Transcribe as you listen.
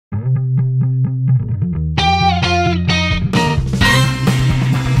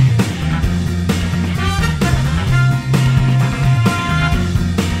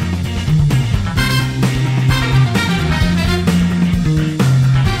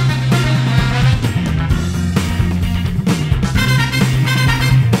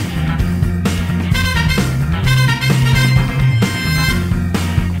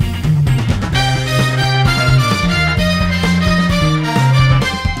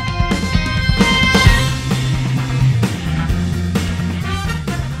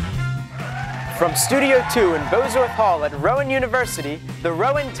From Studio 2 in Bosworth Hall at Rowan University, the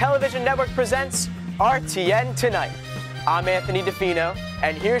Rowan Television Network presents RTN Tonight. I'm Anthony DeFino,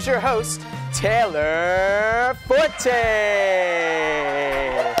 and here's your host, Taylor Forte.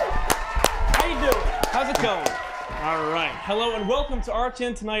 How you doing? How's it going? All right. Hello and welcome to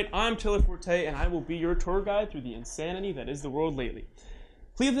RTN Tonight. I'm Taylor Forte, and I will be your tour guide through the insanity that is the world lately.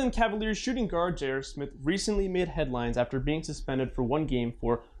 Cleveland Cavaliers shooting guard J.R. Smith recently made headlines after being suspended for one game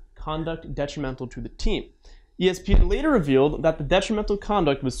for conduct detrimental to the team. ESPN later revealed that the detrimental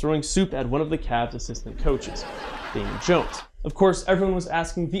conduct was throwing soup at one of the Cavs' assistant coaches, Damon Jones. Of course, everyone was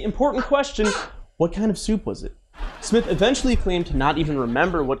asking the important question, what kind of soup was it? Smith eventually claimed to not even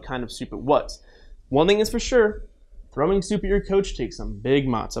remember what kind of soup it was. One thing is for sure, throwing soup at your coach takes some big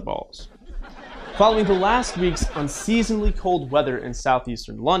matzo balls. Following the last week's unseasonably cold weather in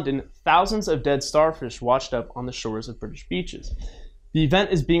southeastern London, thousands of dead starfish washed up on the shores of British beaches. The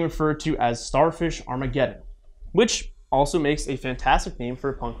event is being referred to as Starfish Armageddon, which also makes a fantastic name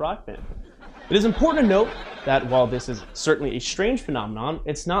for a punk rock band. It is important to note that while this is certainly a strange phenomenon,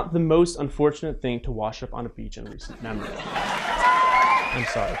 it's not the most unfortunate thing to wash up on a beach in recent memory. I'm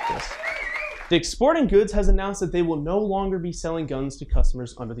sorry, Chris. Dick's Sporting Goods has announced that they will no longer be selling guns to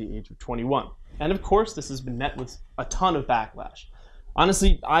customers under the age of 21. And of course, this has been met with a ton of backlash.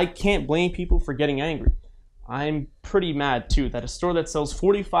 Honestly, I can't blame people for getting angry. I'm pretty mad, too, that a store that sells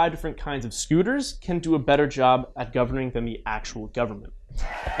 45 different kinds of scooters can do a better job at governing than the actual government.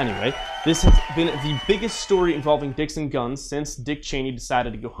 Anyway, this has been the biggest story involving dicks and guns since Dick Cheney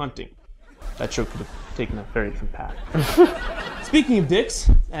decided to go hunting. That joke could have taken a very different path. Speaking of dicks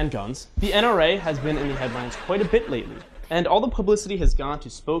and guns, the NRA has been in the headlines quite a bit lately, and all the publicity has gone to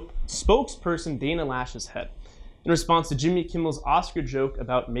spokesperson Dana Lash's head. In response to Jimmy Kimmel's Oscar joke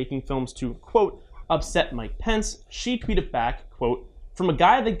about making films to, quote, upset Mike Pence, she tweeted back, quote, from a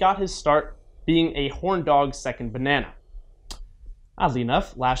guy that got his start being a horn dog's second banana. Oddly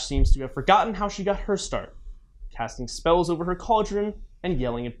enough, Lash seems to have forgotten how she got her start, casting spells over her cauldron and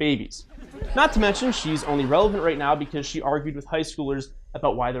yelling at babies. Not to mention, she's only relevant right now because she argued with high schoolers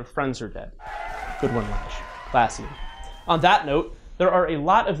about why their friends are dead. Good one, Lash. Classy. On that note, there are a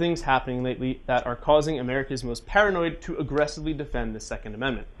lot of things happening lately that are causing America's most paranoid to aggressively defend the Second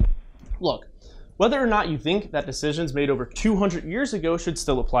Amendment. Look, whether or not you think that decisions made over 200 years ago should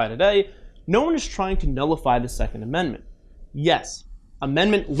still apply today, no one is trying to nullify the Second Amendment. Yes,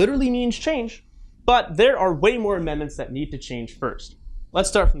 amendment literally means change, but there are way more amendments that need to change first. Let's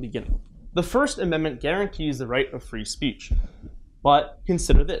start from the beginning. The First Amendment guarantees the right of free speech. But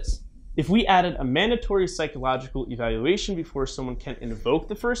consider this. If we added a mandatory psychological evaluation before someone can invoke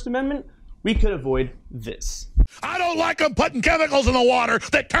the First Amendment, we could avoid this. I don't like them putting chemicals in the water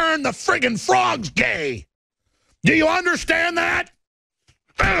that turn the friggin' frogs gay. Do you understand that?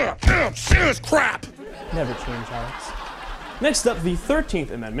 Serious crap. Never change, Alex. Next up, the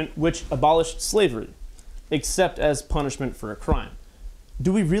 13th Amendment, which abolished slavery, except as punishment for a crime.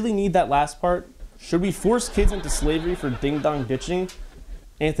 Do we really need that last part? Should we force kids into slavery for ding-dong ditching?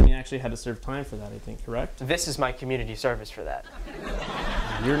 Anthony actually had to serve time for that, I think, correct? This is my community service for that.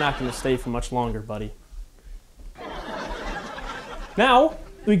 You're not going to stay for much longer, buddy. Now,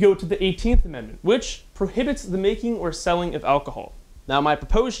 we go to the 18th Amendment, which prohibits the making or selling of alcohol. Now, my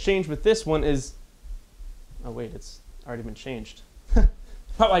proposed change with this one is... Oh, wait, it's already been changed.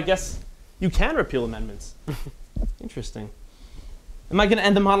 Oh, I guess you can repeal amendments. Interesting. Am I going to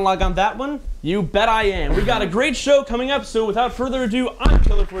end the monologue on that one? You bet I am. We got a great show coming up, so without further ado, I'm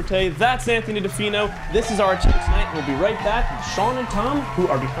Taylor Forte, that's Anthony DeFino, this is RTN Tonight, we'll be right back with Sean and Tom, who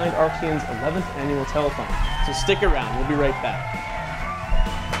are behind RTN's 11th annual telethon. So stick around, we'll be right back.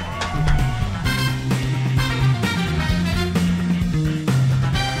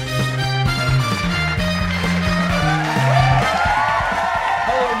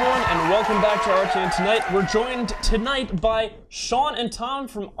 Welcome back to RTN Tonight. We're joined tonight by Sean and Tom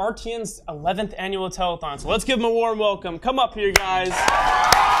from RTN's 11th annual telethon. So let's give them a warm welcome. Come up here, guys. Hello.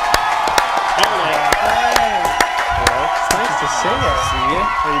 It's nice to see you.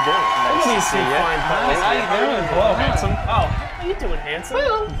 How you doing? Nice to see you. How you doing? Hello, handsome. Oh, how you doing,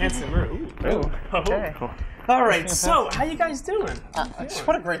 handsome? Handsome. Ooh. Okay. All right. So, how you guys doing?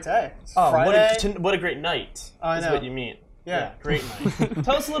 What a great day. It's Oh, Friday. what a great night. I is know. what you mean. Yeah. Great night.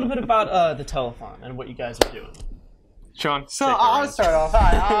 Tell us a little bit about the telethon and what you guys are doing. Sean, So I'll start off.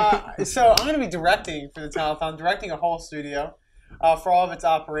 Hi. So I'm going to be directing for the telethon, directing a whole studio for all of its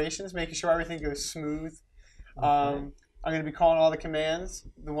operations, making sure everything goes smooth. I'm going to be calling all the commands,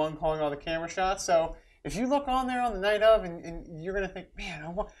 the one calling all the camera shots. So if you look on there on the night of, and you're gonna think,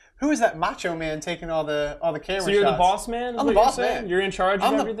 man, who is that macho man taking all the camera shots? So you're the boss man? I'm the boss man. You're in charge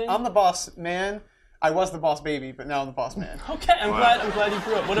of everything? I'm the boss man. I was the boss baby, but now I'm the boss man. Okay, I'm glad you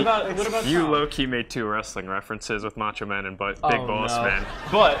grew up. What about You Tom? low-key made 2 wrestling references with Macho Man and Big Oh, Boss no. Man.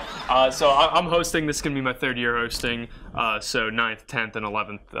 But, so I'm hosting. This is going to be my 3rd year hosting. So 9th, 10th, and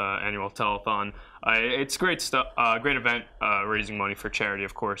 11th annual telethon. It's great stuff. Great event. Raising money for charity,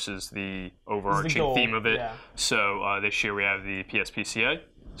 of course, is the overarching goal, theme of it. yeah. So this year we have the PSPCA.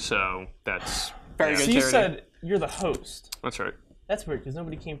 So that's Very good So you charity. said you're the host. That's right. That's weird because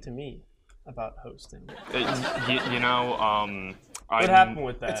nobody came to me about hosting. What What happened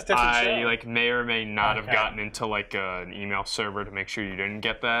with that? It's different I show. may or may not have Okay. gotten into an email server to make sure you didn't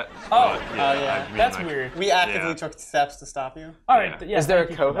get that. Oh, But, yeah. I mean, That's weird. We actively Yeah. took steps to stop you. All right. Yeah. Yeah, Is there a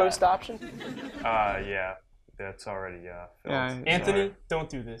thank you for co-host that. option? Yeah, that's already filled. Anthony, don't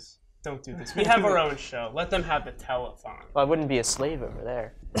do this. Don't do this. We have our own show. Let them have the telethon. Well, I wouldn't be a slave over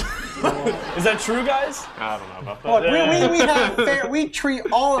there. Is that true, guys? I don't know about that. Look, we have fair. We treat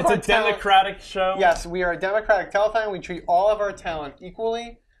all of It's our a talent. democratic show. Yes, we are a democratic telethon. We treat all of our talent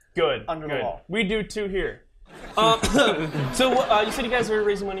equally. Good. Under the good. law. We do too here. So you said you guys were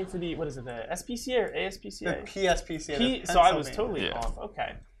raising money for the the SPCA or The ASPCA? PSPCA. So I was totally Yeah. off.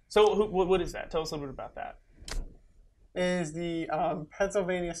 Okay. So what is that? Tell us a little bit about that. Is the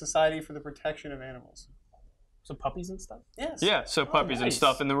Pennsylvania Society for the Protection of Animals. So puppies and stuff. Yes. Yeah, so puppies and nice.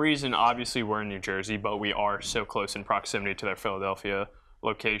 stuff. And the reason, obviously, we're in New Jersey, but we are so close in proximity to their Philadelphia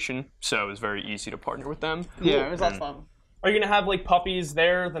location, so it was very easy to partner with them. Yeah, it was lots of fun. Are you gonna have puppies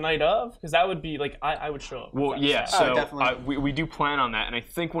there the night of? Because that would be I would show up. Well, yeah, Oh, so definitely. we do plan on that, and I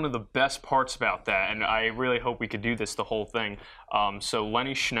think one of the best parts about that, and I really hope we could do this the whole thing. So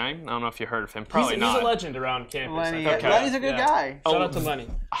Lenny Schnee, I don't know if you heard of him, probably He's not. a legend around campus. Lenny, I think. Lenny's a good guy. Shout out to Lenny.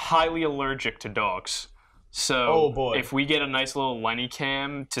 Highly allergic to dogs. So Oh, boy. if we get a nice little Lenny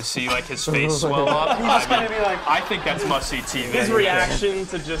cam to see his face swell up, He's gonna be like, I think that's must-see TV. His reaction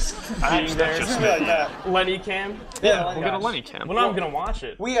to just being there. just be like that. Lenny cam. Yeah, We'll get a Lenny cam. Well, now I'm gonna watch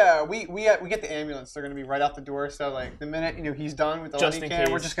it. We get the ambulance. They're gonna be right out the door. So the minute he's done with the Just Lenny in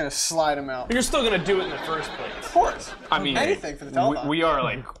cam, we're case. just gonna slide him out. But you're still gonna do it in the first place. Of course. I mean, anything for the telethon. we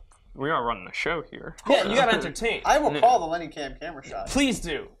are running the show here. Yeah, you gotta entertain. I will call the Lenny cam camera shot. Please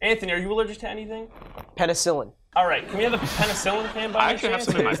do. Anthony, are you allergic to anything? Penicillin. All right, can we have the penicillin cam by I any actually have chance?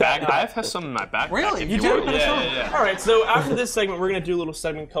 some in my Is that bag. not- I have some in my backpack. Really? if You do? want. Yeah. All right, so after this segment, we're gonna do a little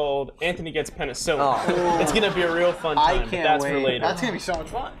segment called Anthony Gets Penicillin. Oh. It's gonna be a real fun time. I but can't that's wait. for later. That's gonna be so much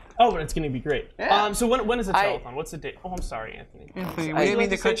fun. Oh, but it's gonna be great. Yeah. So when is the telethon? What's the date? Oh, I'm sorry, Anthony. We I- didn't mean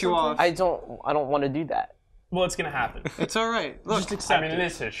to say cut you something? off. I don't want to do that. Well, it's gonna happen. It's all right. Look, Just accept I mean, it. it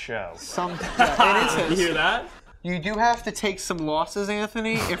is his show. it You is. hear that? You do have to take some losses,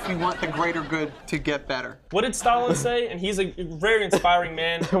 Anthony, if we want the greater good to get better. What did Stalin say? And he's a very inspiring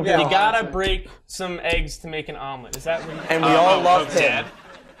man. Yeah, you gotta honestly. break some eggs to make an omelet. Is that what he And we all love him. Dad.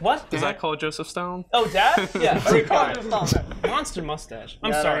 What? Does that call Joseph Stone? Oh, Dad? Yeah. We All call right. it a Monster mustache.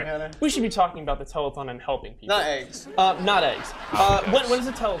 I'm Yeah, sorry. yeah. We should be talking about the telethon and helping people. Not eggs. Not eggs. When is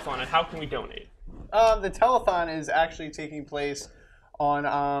the telethon and how can we donate? The telethon is actually taking place on,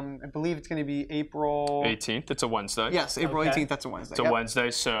 I believe it's going to be April 18th. It's a Wednesday. Yes, April Okay. 18th. That's a Wednesday. It's a Wednesday,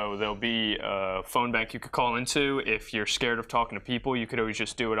 so there'll be a phone bank you could call into. If you're scared of talking to people, you could always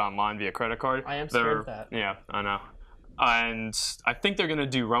just do it online via credit card. I am scared of that. Yeah, I know. And I think they're going to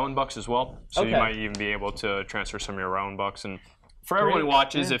do Rowan bucks as well, so you Okay. might even be able to transfer some of your Rowan bucks. And for everyone who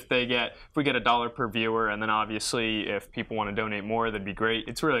watches, if we get $1 per viewer, and then obviously if people want to donate more, that'd be great.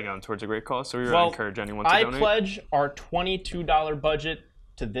 It's really going towards a great cause, so we really encourage anyone to I donate. pledge our $22 budget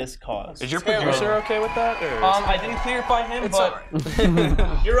to this cause. Is your producer okay with that? Or I didn't clarify him,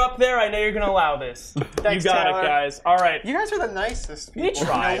 but you're up there. I know you're gonna allow this. Thanks, you got Taylor. it, guys. All right. You guys are the nicest people.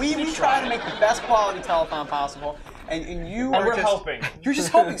 try. You know, we try to make the best quality telethon possible, and you are we're just helping. You're just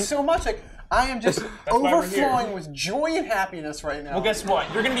helping so much. Like I am just why we're here. overflowing with joy and happiness right now. Well, guess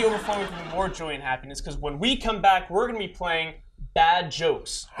what? You're gonna be overflowing with even more joy and happiness because when we come back, we're gonna be playing Bad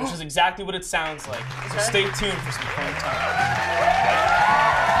Jokes, which is exactly what it sounds like. So stay tuned for some fun time.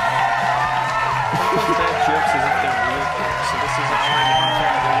 Bad jokes as if they're real jokes, so this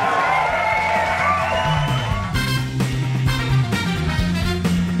is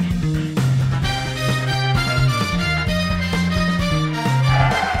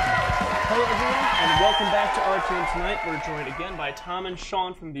Hello, everyone, and welcome back to RTN Tonight. We're joined again by Tom and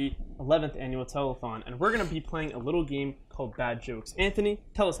Sean from the 11th Annual Telethon, and we're going to be playing a little game called Bad Jokes. Anthony,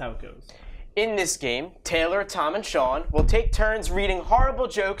 tell us how it goes. In this game, Taylor, Tom, and Sean will take turns reading horrible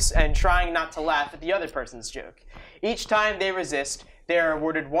jokes and trying not to laugh at the other person's joke. Each time they resist, they are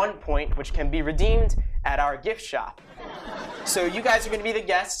awarded 1 point, which can be redeemed at our gift shop. So you guys are going to be the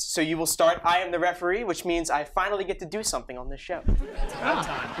guests, so you will start. I am the referee, which means I finally get to do something on this show.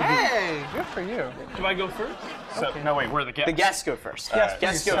 Hey, good for you. Do I go first? So, no, wait, we're the guests. The guests go first. Yes,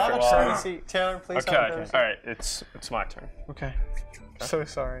 Guests please. go Have a first. courtesy. Taylor, please. Okay, have a courtesy. all right, it's my turn. Okay. So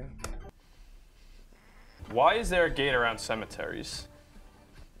sorry. Why is there a gate around cemeteries?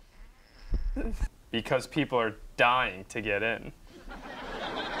 Because people are dying to get in.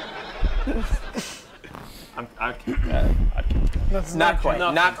 That's Not quite.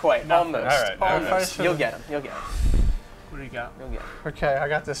 Nothing. Not quite. Almost. All right, Almost. all right. You'll get him. You'll get him. What do you got? You'll get him. Okay, I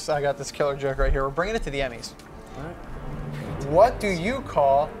got this killer joke right here. We're bringing it to the Emmys. What do you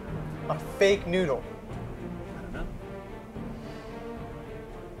call a fake noodle?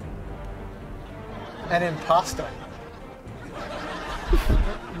 An imposter.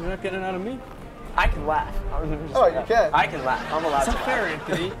 You're not getting it out of me. I can laugh. Oh, you can. I can laugh. I'm allowed to That's not fair, laugh.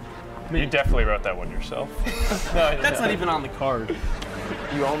 Anthony. You definitely wrote that one yourself. That's not even on the card.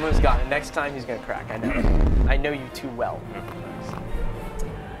 You almost got it. Next time he's gonna crack. I know. I know you too well.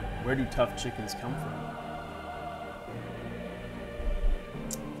 Where do tough chickens come from?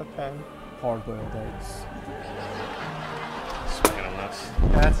 The pen. Hard-boiled eggs. Swinging on this.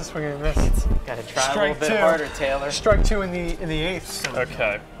 Yeah, that's a swing and a miss. Gotta try a Strike little bit two. harder, Taylor. Strike two in the eighth.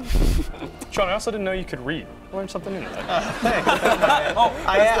 Okay. Sean, I also didn't know you could read. Learn something new today. I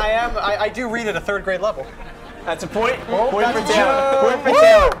do read at a third grade level. That's a point. Oh, Point for that's a Taylor. joke. Point for Woo!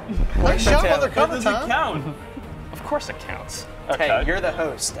 Taylor. Nice shot, Taylor. mother That cover, doesn't Tom. count. Of course it counts. Hey, Okay. you're the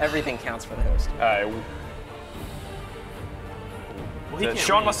host. Everything counts for the host. All right. Well, he can't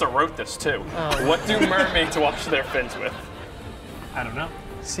Sean read. must have wrote this too. What do mermaids wash their fins with? I don't know.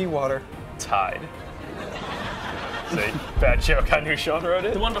 Seawater. Tide. See, bad joke. I knew Sean wrote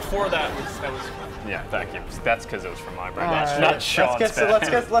it. The one before that was. Yeah, thank you. That's because it was from my brain. All right. Not Sean's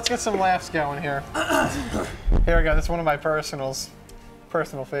Let's get some laughs going here. Here we go. This is one of my personal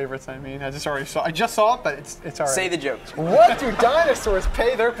favorites. I mean, I just saw it, but it's all right. Say the jokes. What do dinosaurs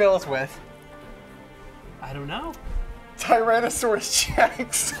pay their bills with? I don't know. Tyrannosaurus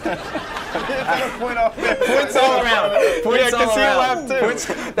checks. Point off there. Points all around. Points all around.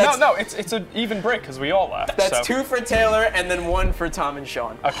 No, it's an even break because we all laughed. That's so. 2 for Taylor and then 1 for Tom and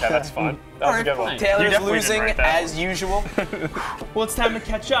Sean. Okay, that's fine. That was a good one. fine. You Taylor's definitely didn't losing write that as usual. Well, it's time to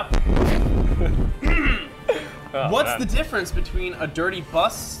catch up. one. Oh, What's man. the difference between a dirty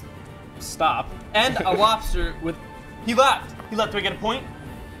bus stop and a lobster with? He left. He left. Do I get a point?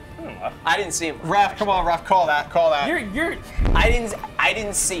 I didn't see him. Raph, come on, Raph, call that. You're. I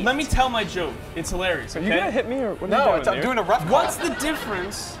didn't see. Let me tell my joke. It's hilarious. Okay. You gonna hit me or what are No, you doing? I'm doing a rough call. What's the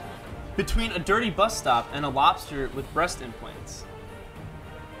difference between a dirty bus stop and a lobster with breast implants?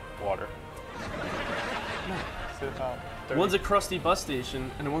 Water. One's a crusty bus station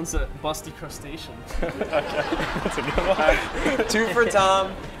and one's a busty crustacean. That's a good one. 2 for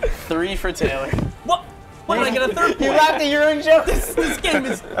Tom, 3 for Taylor. What? Why did I get a third point? You laughed at your own joke. This game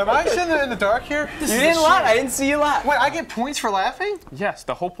is. Am I sitting in the dark here? You didn't laugh. I didn't see you laugh. Wait, I get points for laughing? Yes,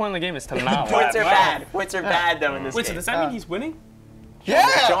 the whole point of the game is to not Points are laugh. bad. Points are bad though in this Wait, so game. does that mean he's winning? Yeah!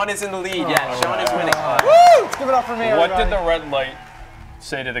 Sean is in the lead. Yeah, Sean is winning. Woo! Let's give it up for me, What everybody. did the red light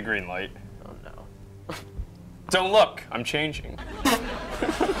say to the green light? Oh no. Don't look, I'm changing.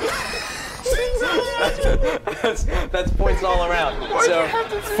 That's points all around. So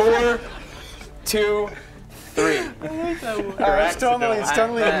 4, 2, 3. Alright, still in the lead, still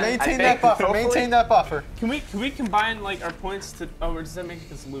in the lead. I Maintain think that buffer, hopefully- maintain that buffer. Can we combine like our points to? Oh, or does that make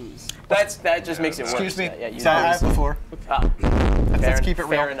us lose? That just makes it worse. Excuse me. Yeah, you Sorry, I have the floor. Let's keep it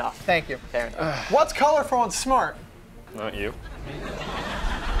real. Fair enough. Thank you. Fair enough. What's colorful and smart? Not you.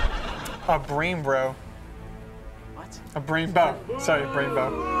 A brain bro. What? A brain bow. Sorry, brain bow.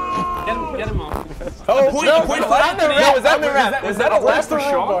 Get him off. Oh, point- no, point was for that the Anthony. rap? Was that the rap? Was that a laugh the for rule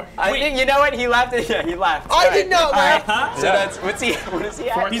Sean? book? I think, you know what? He laughed. Yeah, he laughed. I did not laugh. Huh? So that's, what is he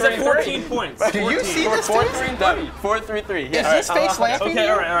at? He's at 14 points. Do you see this 4, face? 3, 3. 4, 3, 3. Is this face laughing? Okay,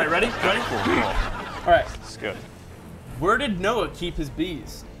 all right. Ready? All right. It's good. Where did Noah keep his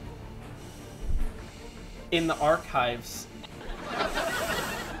bees? In the archives.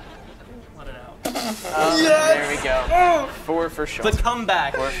 Let it out. There we go. 4 for Sean. The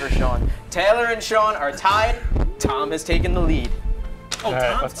comeback. 4 for Sean. Taylor and Sean are tied. Tom has taken the lead. Oh, All right,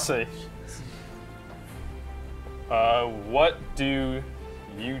 Tom's let's see. What do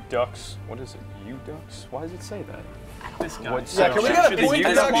you ducks? What is it? You ducks? Why does it say that? This guy. What Yeah, can we get a Should this point be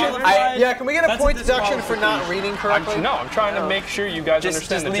deduction? disqualified? Yeah, can we get a That's a point deduction for not disqualification. reading correctly? I'm trying to make sure you guys Just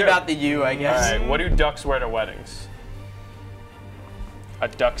understand the leave joke. out the you, I guess. All right, what do ducks wear to weddings? A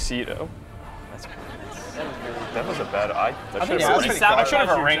tuxedo. That was really That was a bad. I should yeah, have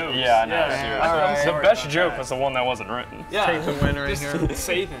sabotage arranged. your Yeah, jokes. no, Yeah. seriously. All right. The best joke was the one that wasn't written. Yeah. Take the winner in Just here.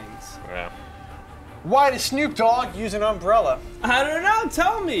 say things. Yeah. Why does Snoop Dogg use an umbrella? I don't know.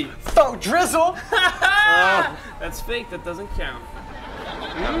 Tell me. Oh, drizzle! That's fake. That doesn't count.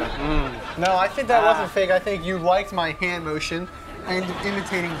 No, I think that wasn't fake. I think you liked my hand motion and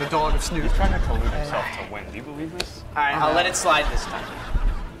imitating the dog of Snoop. Trying to collude himself to win. Do you believe this? All right, I'll let it slide this time.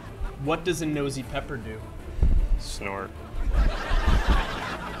 What does a nosy pepper do? Snort.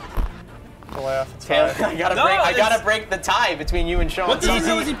 Laugh. It's Taylor, fine. I gotta break the tie between you and Sean. What does a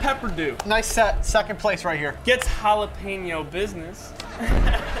nosy pepper do? Nice set. Second place right here. Gets jalapeno business.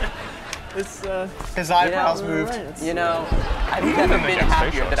 It's His eyebrows moved. You know, I've never been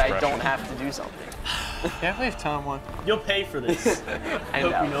happier that I don't have to do something. Can't believe Tom won. You'll pay for this. I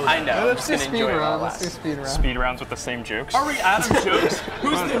Hope know. you know I that. know. Let's do I'm just speed gonna enjoy it while round. it Let's do lasts. speed round. Speed rounds with the same jokes. Are we out of jokes?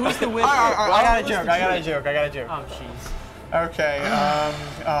 Who's the winner? I got a joke. I got a joke. joke. I got a joke. Oh jeez. Okay.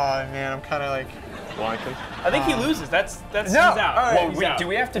 Oh man, I'm kind of like. Blanking. I think he loses. That's No, he's out. all right. He's out. Do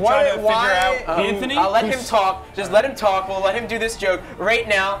we have to Why- try to figure why- out? Anthony? I'll let him talk. Just let him talk. We'll let him do this joke. Right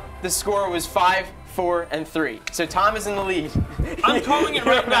now, the score was 5, 4, and 3. So Tom is in the lead. I'm calling it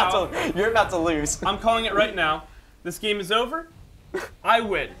right now. You're about to lose. I'm calling it right now. This game is over. I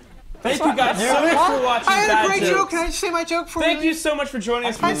win. Thank you guys so much for watching I had Bad a great Jokes. joke. Can I just say my joke for Thank you so much for joining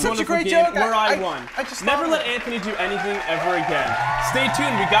us for I had this such a wonderful great game joke. where I I- won. I just Never thought let of it. Anthony do anything ever again. Stay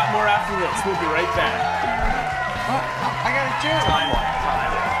tuned. We got more after this. We'll be right back. I got a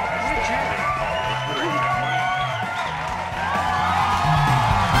joke.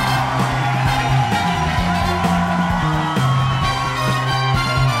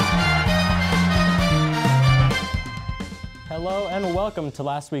 Hello and welcome to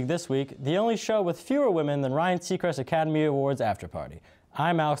Last Week This Week, the only show with fewer women than Ryan Seacrest's Academy Awards after party.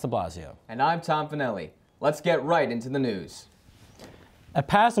 I'm Alex de Blasio. And I'm Tom Finelli. Let's get right into the news. A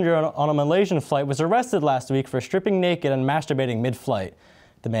passenger on a Malaysian flight was arrested last week for stripping naked and masturbating mid-flight.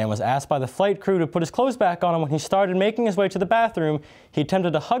 The man was asked by the flight crew to put his clothes back on, and when he started making his way to the bathroom, he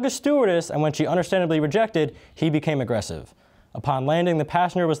attempted to hug a stewardess, and when she understandably rejected, he became aggressive. Upon landing, the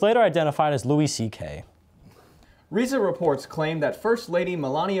passenger was later identified as Louis C.K. Recent reports claim that First Lady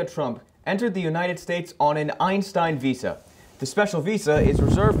Melania Trump entered the United States on an Einstein visa. The special visa is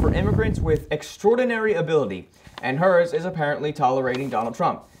reserved for immigrants with extraordinary ability, and hers is apparently tolerating Donald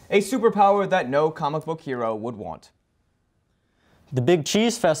Trump, a superpower that no comic book hero would want. The Big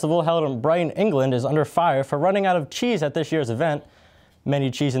Cheese Festival held in Brighton, England is under fire for running out of cheese at this year's event.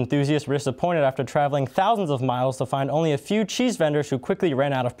 Many cheese enthusiasts were disappointed after traveling thousands of miles to find only a few cheese vendors who quickly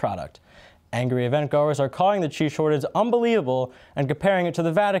ran out of product. Angry event-goers are calling the cheese shortage unbelievable and comparing it to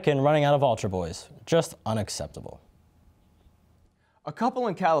the Vatican running out of Ultra Boys. Just unacceptable. A couple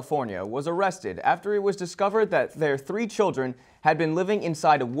in California was arrested after it was discovered that their 3 children had been living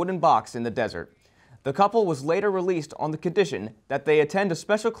inside a wooden box in the desert. The couple was later released on the condition that they attend a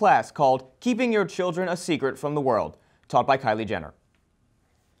special class called Keeping Your Children a Secret from the World, taught by Kylie Jenner.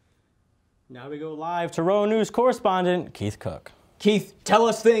 Now we go live to Rowan News correspondent Keith Cook. Keith, tell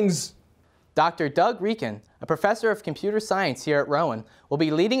us things. Dr. Doug Reekin, a professor of computer science here at Rowan, will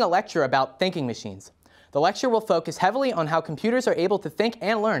be leading a lecture about thinking machines. The lecture will focus heavily on how computers are able to think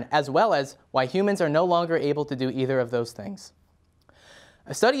and learn, as well as why humans are no longer able to do either of those things.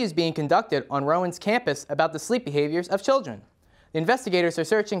 A study is being conducted on Rowan's campus about the sleep behaviors of children. The investigators are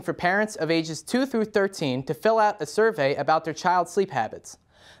searching for parents of ages 2 through 13 to fill out a survey about their child's sleep habits.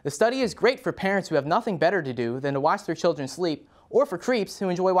 The study is great for parents who have nothing better to do than to watch their children sleep, or for creeps who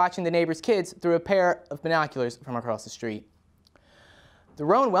enjoy watching the neighbor's kids through a pair of binoculars from across the street. The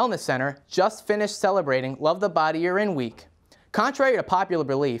Rowan Wellness Center just finished celebrating Love the Body You're In Week. Contrary to popular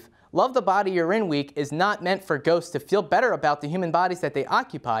belief, Love the Body You're In Week is not meant for ghosts to feel better about the human bodies that they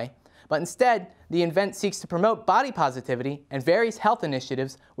occupy, but instead, the event seeks to promote body positivity and various health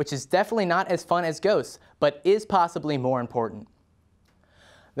initiatives, which is definitely not as fun as ghosts, but is possibly more important.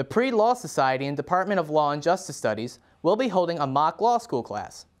 The Pre-Law Society and Department of Law and Justice Studies will be holding a mock law school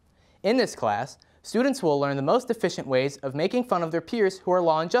class. In this class, students will learn the most efficient ways of making fun of their peers who are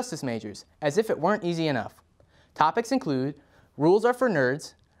law and justice majors, as if it weren't easy enough. Topics include, rules are for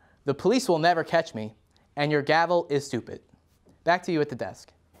nerds, the police will never catch me, and your gavel is stupid. Back to you at the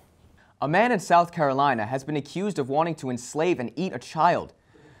desk. A man in South Carolina has been accused of wanting to enslave and eat a child.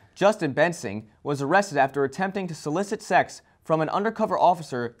 Justin Bensing was arrested after attempting to solicit sex from an undercover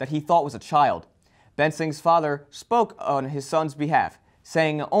officer that he thought was a child. Bensing's father spoke on his son's behalf,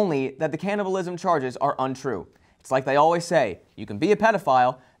 saying only that the cannibalism charges are untrue. It's like they always say, you can be a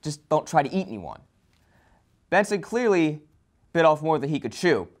pedophile, just don't try to eat anyone. Bensing clearly bit off more than he could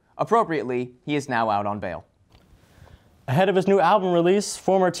chew. Appropriately, he is now out on bail. Ahead of his new album release,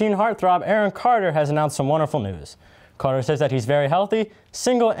 former teen heartthrob Aaron Carter has announced some wonderful news. Carter says that he's very healthy,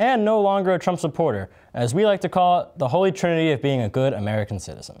 single, and no longer a Trump supporter, as we like to call it, the holy trinity of being a good American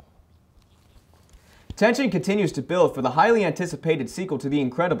citizen. Tension continues to build for the highly anticipated sequel to The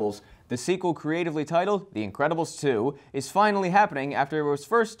Incredibles. The sequel, creatively titled The Incredibles 2, is finally happening after it was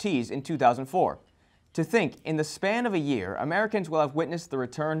first teased in 2004. To think, in the span of a year, Americans will have witnessed the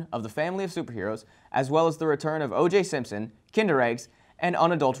return of the family of superheroes, as well as the return of O.J. Simpson, Kinder Eggs, and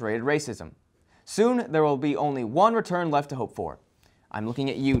unadulterated racism. Soon, there will be only one return left to hope for. I'm looking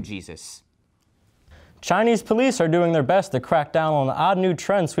at you, Jesus. Chinese police are doing their best to crack down on the odd new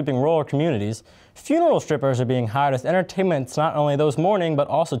trends sweeping rural communities. Funeral strippers are being hired as entertainment to not only those mourning, but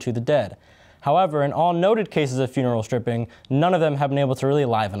also to the dead. However, in all noted cases of funeral stripping, none of them have been able to really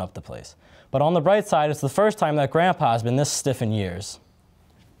liven up the place. But on the bright side, it's the first time that Grandpa has been this stiff in years.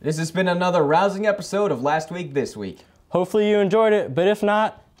 This has been another rousing episode of Last Week This Week. Hopefully you enjoyed it, but if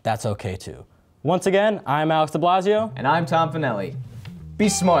not, that's okay too. Once again, I'm Alex de Blasio. And I'm Tom Finelli. Be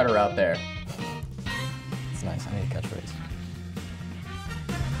smarter out there. It's nice, I need a catchphrase.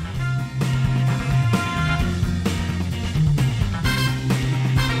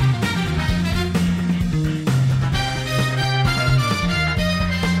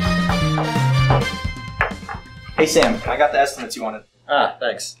 Hey Sam, I got the estimates you wanted. Ah,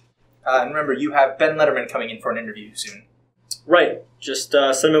 thanks. And remember, you have Ben Letterman coming in for an interview soon. Right. Just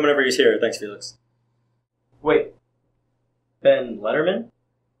send him whenever he's here. Thanks, Felix. Wait, Ben Letterman?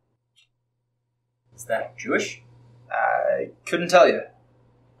 is that Jewish? I couldn't tell you.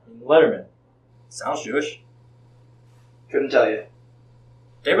 Letterman. Sounds Jewish. Couldn't tell you.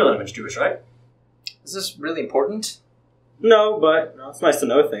 David Letterman's Jewish, right? Is this really important? No, but it's nice to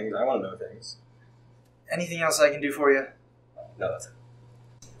know things. I want to know things. Anything else I can do for you? No, that's it.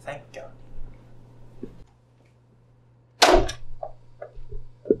 Thank God.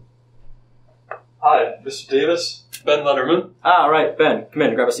 Hi, Mr. Davis. Ben Letterman. Ah, right. Ben, come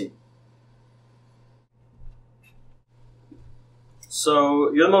in. Grab a seat.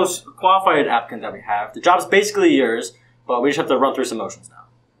 So, you're the most qualified applicant that we have. The job's basically yours, but we just have to run through some motions now.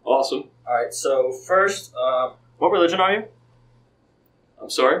 Awesome. Alright, so first, what religion are you? I'm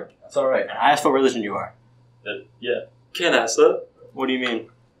sorry? That's alright. And I asked what religion you are. Yeah. Can't ask that. What do you mean?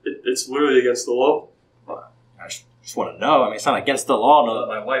 It's literally against the law. Well, I just want to know. I mean, it's not against the law. No, that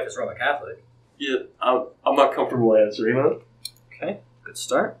my wife is Roman Catholic. Yeah, I'm not comfortable answering that. Okay, good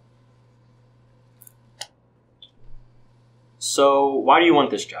start. So, why do you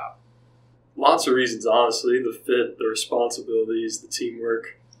want this job? Lots of reasons, honestly. The fit, the responsibilities, the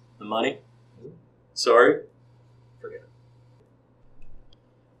teamwork. The money? Sorry? Forget it.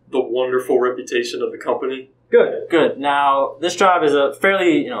 The wonderful reputation of the company. Good, good. Now, this job is a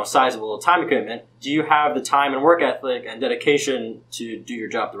fairly, sizable time commitment. Do you have the time and work ethic and dedication to do your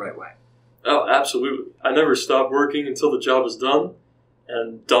job the right way? Oh, absolutely. I never stop working until the job is done,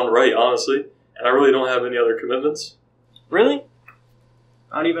 and done right, honestly. And I really don't have any other commitments. Really?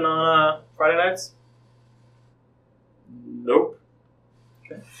 Not even on Friday nights? Nope.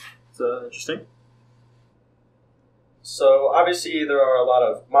 Okay, that's interesting. So, obviously, there are a lot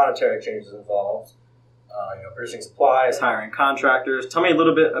of monetary changes involved. Purchasing supplies, hiring contractors. Tell me a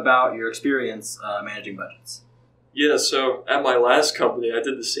little bit about your experience managing budgets. Yeah, so at my last company, I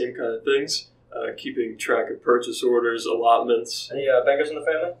did the same kind of things. Keeping track of purchase orders, allotments. Any bankers in the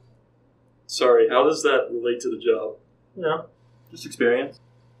family? Sorry, how does that relate to the job? Just experience.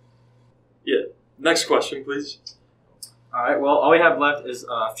 Yeah. Next question, please. All right, well, all we have left is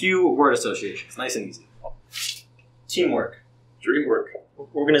a few word associations. Nice and easy. Teamwork. Dreamwork.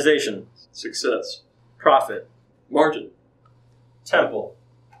 Organization. Success. Profit. Margin. Temple.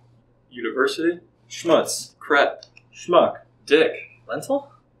 University. Schmutz. Crap. Schmuck. Dick.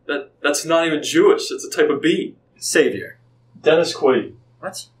 Lentil? That's not even Jewish. It's a type of bee. Savior. Dennis Quaid.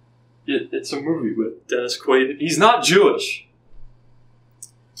 What? It's a movie with Dennis Quaid. He's not Jewish.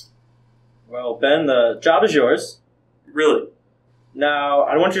 Well, Ben, the job is yours. Really? Now,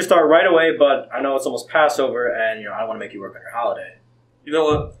 I don't want you to start right away, but I know it's almost Passover, and I don't want to make you work on your holiday. You know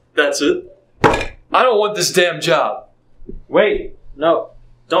what? That's it. I don't want this damn job. Wait, no,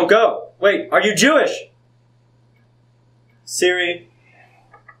 don't go. Wait, are you Jewish? Siri,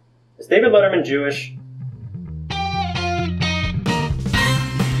 is David Letterman Jewish?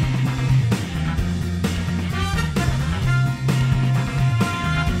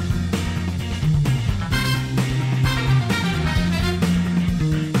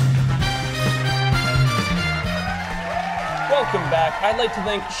 Welcome back I'd like to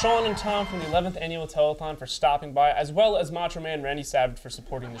thank Sean and Tom from the 11th Annual Telethon for stopping by, as well as Macho Man Randy Savage for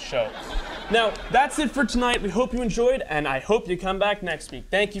supporting the show. Now, that's it for tonight. We hope you enjoyed, and I hope you come back next week.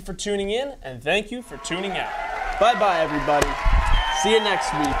 Thank you for tuning in, and thank you for tuning out. Bye-bye, everybody. See you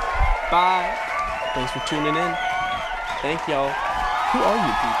next week. Bye. Thanks for tuning in. Thank y'all. Who are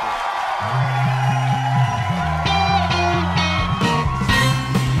you people?